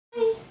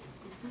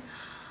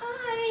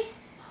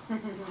Oh,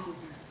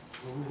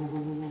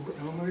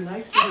 Elmer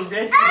likes the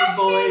red-headed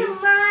boys.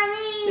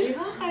 Say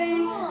hi.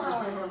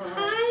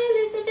 Hi,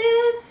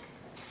 Elizabeth.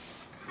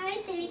 Hi,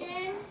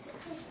 Peyton.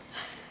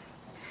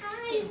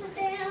 Hi,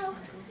 Isabel.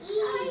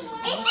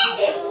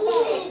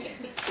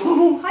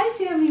 Oh, hi,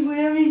 Sammy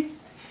Whammy.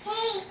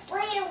 Hey,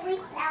 will you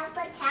reach out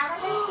the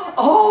Tabitha?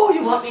 Oh,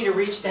 you want me to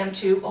reach them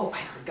too? Oh, I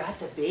forgot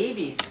the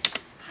babies.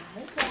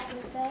 Hi,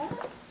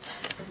 Tabitha.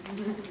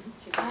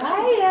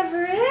 Hi,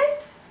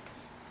 Everett.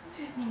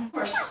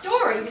 Our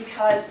story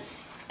because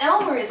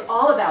Elmer is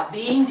all about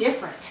being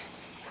different,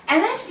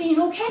 and that's being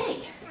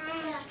okay.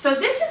 So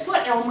this is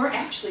what Elmer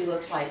actually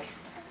looks like.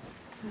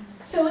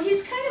 So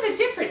he's kind of a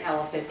different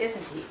elephant,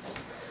 isn't he?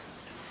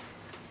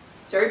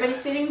 So everybody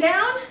sitting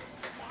down?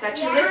 Got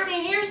your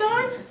listening ears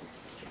on?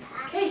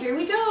 Okay, here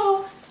we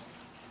go.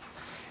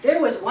 There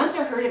was once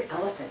a herd of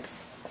elephants.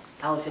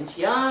 Elephants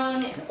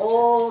young and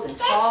old and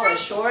tall and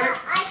short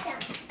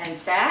and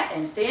fat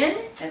and thin,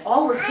 and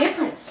all were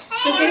different,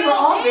 but they were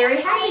all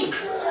very happy.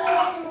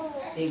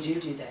 They do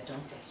that,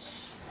 don't they?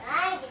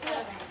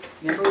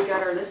 Remember we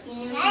got our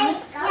listening ears on?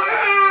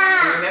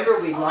 And remember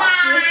we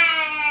locked it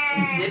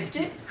and zipped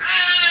it?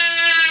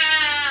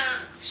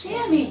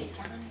 Sammy!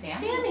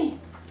 Sammy!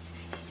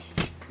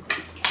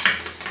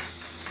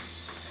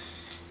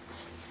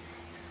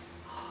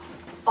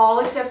 All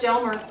except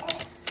Elmer.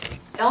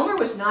 Elmer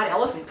was not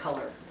elephant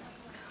color.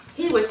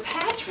 He was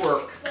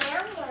patchwork.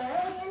 Yeah, I'm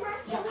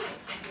going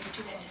to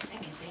do that in a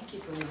second. Thank you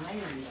for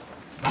reminding me.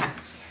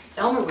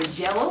 Elmer was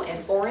yellow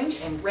and orange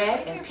and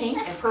red and pink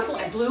and purple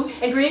and blue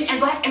and green and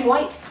black and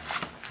white.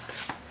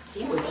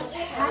 He was a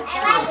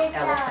patchwork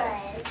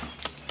elephant.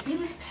 He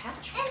was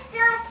patchwork.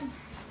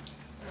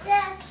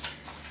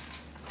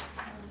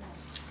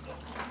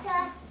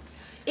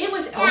 It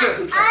was Elmer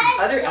who kept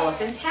the other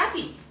elephants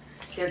happy.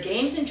 Their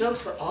games and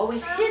jokes were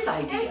always his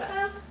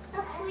idea.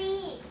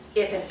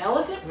 If an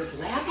elephant was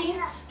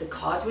laughing, the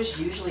cause was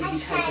usually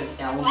because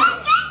of Elmer.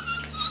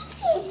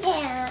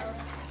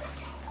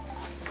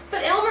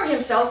 But Elmer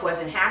himself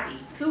wasn't happy.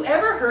 Who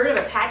ever heard of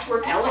a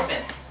patchwork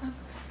elephant?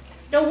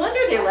 No wonder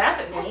they laugh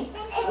at me.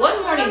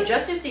 One morning,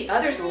 just as the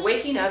others were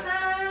waking up,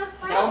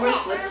 Elmer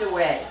slipped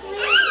away.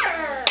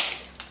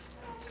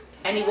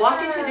 And he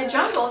walked into the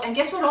jungle, and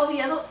guess what all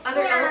the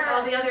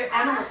other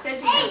animals said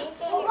to him?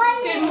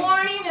 Good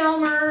morning,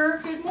 Elmer.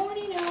 Good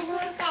morning, Elmer.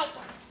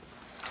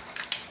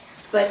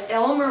 But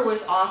Elmer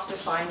was off to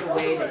find a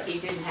way that he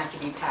didn't have to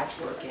be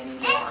patchwork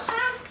anymore.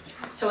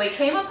 So he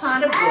came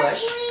upon a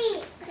bush,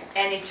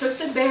 and he took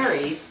the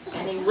berries,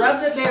 and he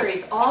rubbed the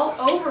berries all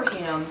over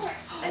him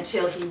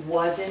until he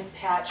wasn't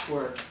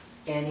patchwork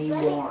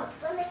anymore.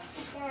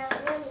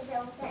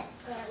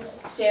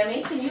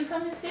 Sammy, can you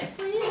come and sit,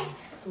 please?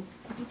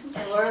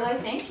 And Lorelei,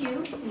 thank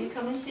you. Can you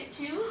come and sit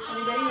too?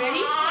 Everybody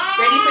ready?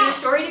 Ready for the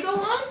story to go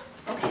on?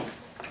 Okay.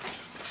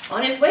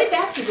 On his way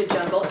back to the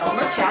jungle,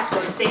 Elmer passed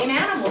those same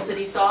animals that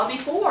he saw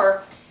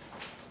before.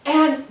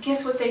 And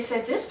guess what they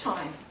said this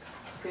time?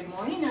 Good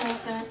morning,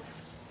 elephant.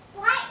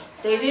 What?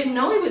 They didn't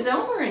know he was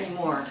Elmer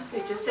anymore. They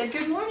just said,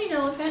 good morning,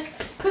 elephant.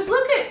 Because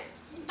look at,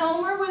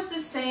 Elmer was the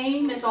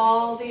same as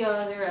all the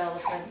other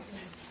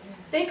elephants.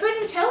 They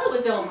couldn't tell it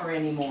was Elmer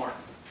anymore.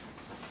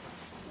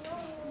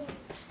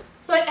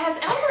 But as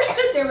Elmer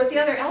stood there with the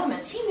other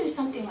elements, he knew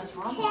something was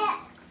wrong.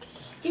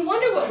 He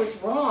wondered what was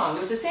wrong. It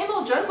was the same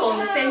old jungle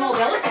and the same old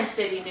elephants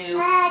that he knew,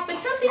 but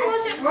something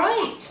wasn't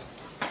right.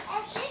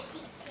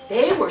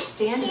 They were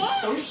standing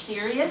so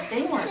serious,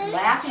 they weren't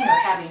laughing or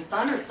having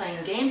fun or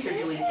playing games or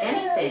doing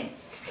anything.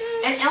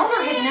 And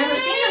Elmer had never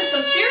seen them so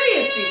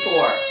serious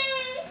before.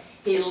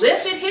 He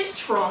lifted his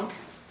trunk.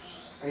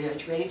 Are you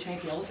ready to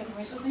make the elephant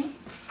noise with me?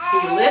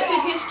 He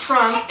lifted his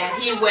trunk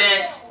and he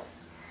went...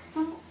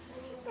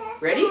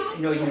 Ready? I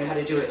know you know how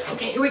to do it.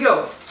 Okay, here we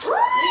go.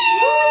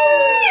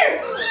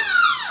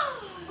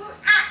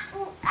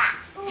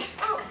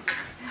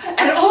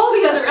 And all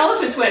the other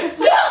elephants went,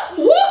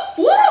 whoa,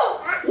 whoa,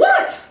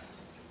 what?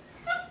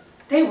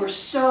 They were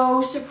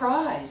so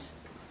surprised.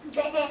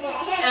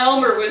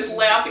 Elmer was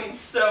laughing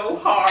so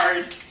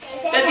hard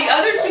that the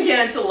others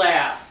began to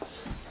laugh.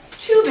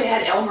 Too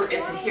bad Elmer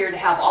isn't here to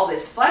have all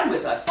this fun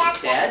with us, they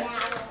said.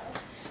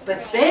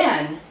 But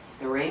then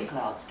the rain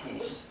clouds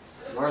came.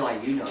 Lorelei,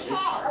 you know this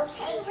part.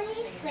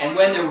 And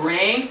when the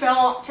rain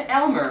fell to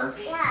Elmer,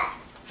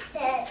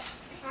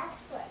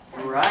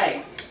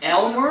 right,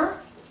 Elmer,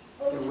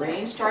 the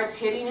rain starts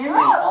hitting him, and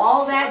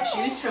all that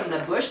juice from the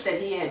bush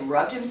that he had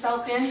rubbed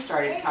himself in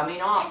started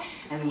coming off.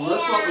 And look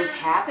what was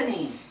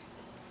happening.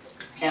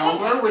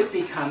 Elmer was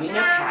becoming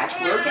a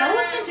patchwork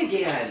elephant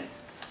again.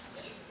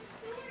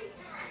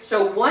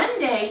 So one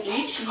day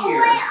each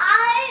year...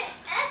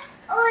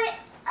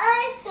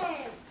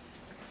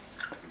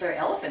 They're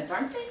elephants,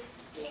 aren't they?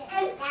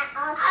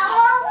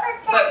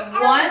 But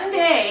one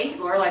day,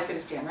 Lorelei's going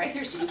to stand right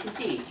here so you can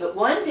see, but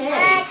one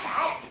day,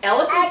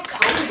 elephants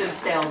color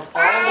themselves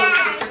all those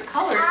different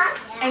colors,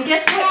 and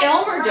guess what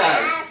Elmer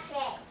does?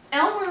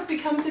 Elmer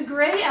becomes a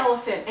gray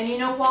elephant, and you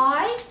know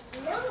why?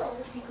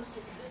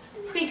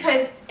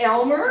 Because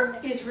Elmer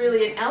is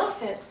really an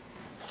elephant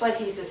but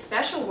he's a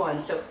special one.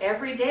 So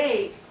every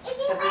day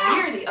of the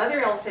year, the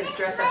other elephants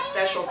dress up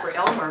special for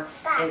Elmer,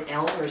 and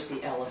Elmer's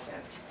the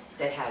elephant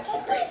that has the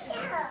gray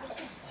skin.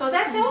 So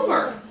that's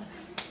Elmer.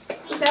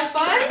 Is that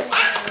fun?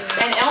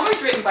 And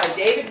Elmer's written by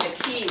David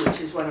McKee,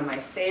 which is one of my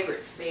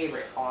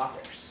favorite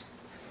authors.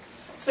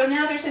 So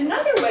now there's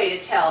another way to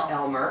tell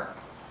Elmer,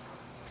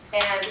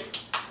 and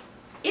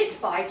it's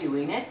by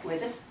doing it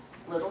with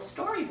a little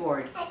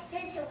storyboard.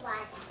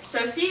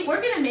 So see,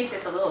 we're going to make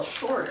this a little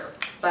shorter,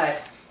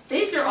 but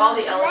these are all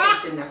the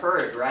elephants in the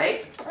herd,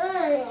 right?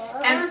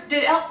 And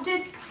did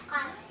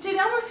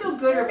Elmer feel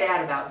good or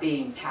bad about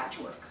being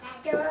patchwork?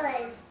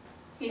 Good.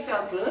 He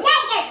felt good?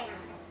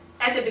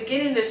 At the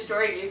beginning of the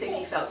story, do you think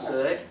he felt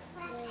good?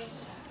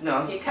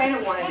 No, he kind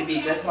of wanted to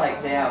be just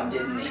like them,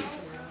 didn't he?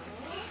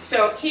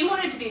 So he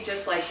wanted to be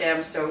just like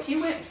them, so he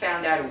went and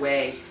found out a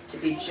way to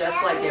be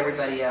just like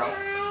everybody else.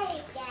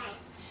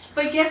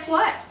 But guess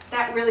what?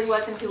 That really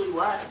wasn't who he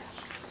was.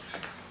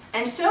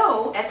 And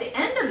so, at the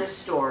end of the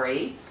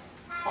story,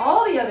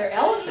 all the other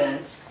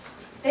elephants,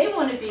 they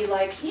want to be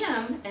like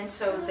him, and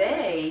so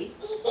they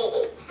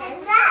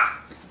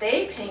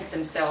paint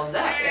themselves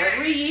up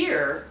every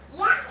year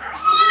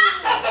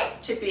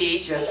to be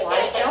just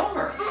like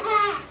Elmer.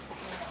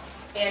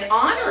 In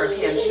honor of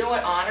him. Do you know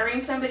what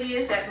honoring somebody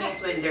is? That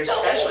means when they're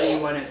special, you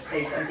want to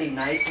say something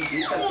nice and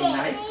do something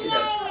nice to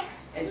them.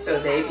 And so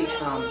they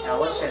become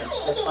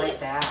elephants just like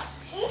that.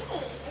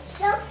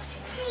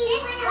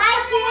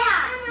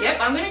 Yep,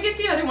 I'm going to get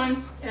the other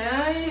ones.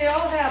 They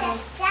all have them.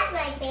 That's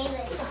my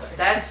favorite.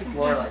 That's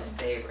Lorelei's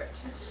favorite.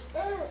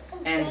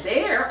 And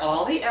there,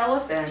 all the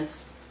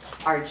elephants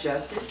are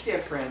just as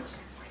different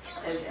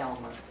as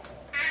Elmer.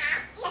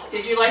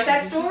 Did you like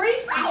that story?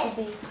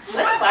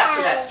 Let's clap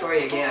for that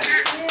story again.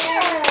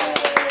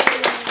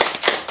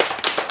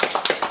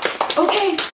 Okay.